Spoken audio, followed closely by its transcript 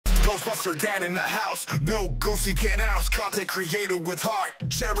Ghostbuster Dan in the house. No ghost he can't oust. Content creator with heart.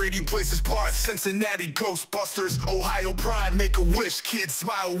 Charity plays his part. Cincinnati Ghostbusters. Ohio pride. Make a wish. Kids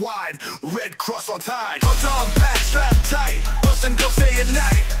smile wide. Red Cross on tide. Hooked on back, strapped tight. Bustin' ghost day and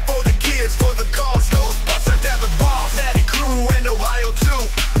night. For the kids, for the cause. Ghostbuster Devin Balls. Natty crew and Ohio too.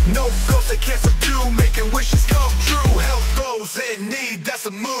 No ghost they can't subdue. Making wishes come true. Help those in need. That's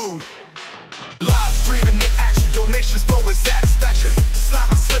a mood. Live streaming in action, donations flowing satisfaction.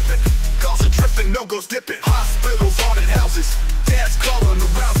 Slime slipping, calls are dripping, no ghost dipping. Hospitals, haunted houses, dance calling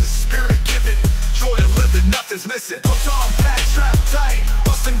around us. Spirit giving, joy of living, nothing's missing. Hooked on, packed, strapped tight,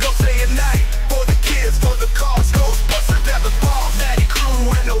 busting ghosts day and night. For the kids, for the cause, Ghostbuster, Devin Balls, Natty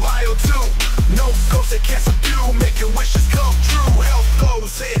crew and Ohio too. No ghost they can't subdue, making wishes come true. Help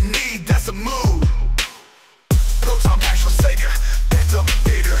those in need, that's a mood. Hooked on, actual savior, anthem,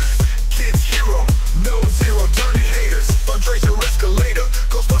 kids hero, no zero dirty haters. Fundraiser escalator,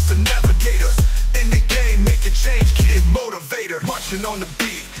 Ghostbuster navigator. In the game, making change, kid motivator. Marching on the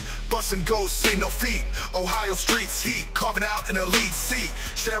beat, busting ghosts, ain't no feet. Ohio streets heat, carving out an elite seat.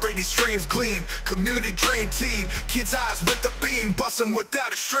 Charity streams gleam, community dream team. Kids' eyes with the beam, busting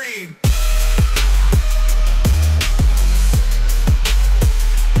without a stream.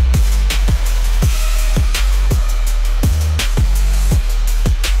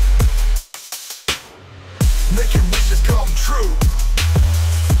 Making wishes come true.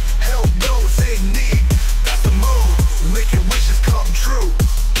 Help those in need, that's the move. Making wishes come true.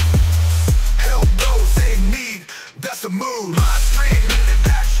 Help those in need, that's the move. Live streaming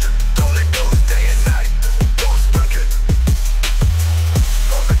in action, don't let go day and night. Ghost working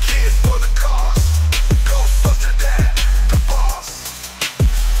for the kids, for the cause. Ghostbuster Dad, the boss.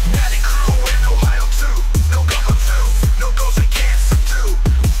 Natty crew in Ohio too. No go too, no ghost they can't subdue.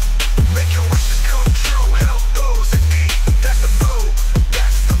 Making wishes come true. Help those in need, that's the move.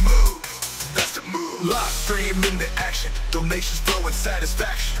 That's the move, that's the move. Live stream into action, donations flowing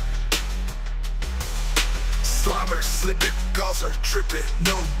satisfaction. Slimer slipping, calls are tripping,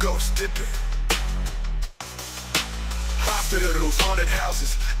 no ghost dipping. Hospitals, haunted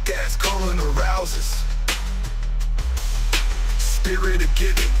houses, dance calling arouses. Spirit of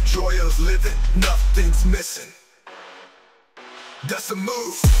giving, joy of living, nothing's missing. That's the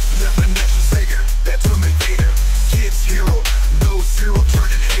move. Never next savior, that's a invader. Kids hero, no zero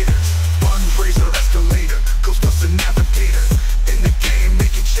turning hater. Fundraiser escalator, Ghostbuster navigator. In the game,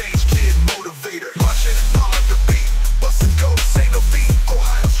 making change, kid motivator. Marching on the beat, busting ghosts, ain't no feet.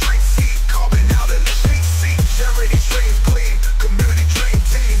 Ohio streets heat, carving out an elite seat. Charity streams clean, community dream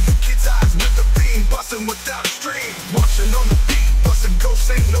team. Kids' eyes with the beam, busting without a stream. Marching on the beat, busting ghosts,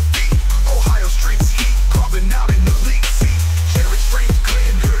 ain't no feet. Ohio streets heat, carving out an elite seat. Charity streams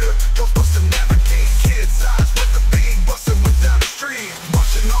clean, gooder, Ghostbuster navigate. Kids' eyes with the beam, busting without a stream.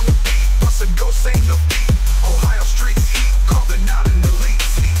 Marching on the beat, busting ghosts, ain't no feet. Ohio streets heat, carving out an elite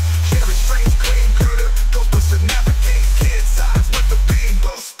seat. Charity streams clean, gooder, Ghostbuster navigate. Kids' eyes with the beam,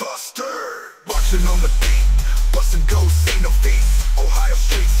 Ghostbuster. Marching on the beat, busting ghosts, ain't no feet. Ohio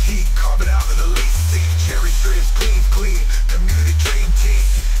streets heat, carving out an elite seat. Charity streams clean, clean, community dream team.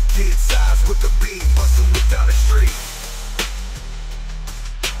 Kids' eyes with the beam, busting without a stream.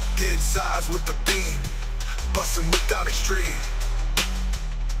 Kids' eyes with the beam, busting without extreme.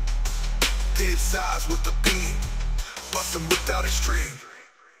 Kids' eyes with the beam, busting without extreme.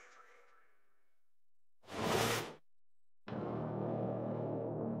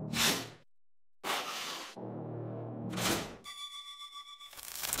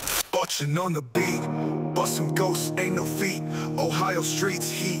 Marching on the beat, busting ghosts, ain't no feet. Ohio streets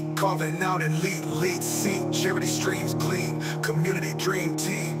heat, carving out an elite seat. Charity streams clean, community dream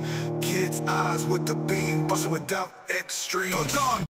team. Kids' eyes with the beam, busting without extreme.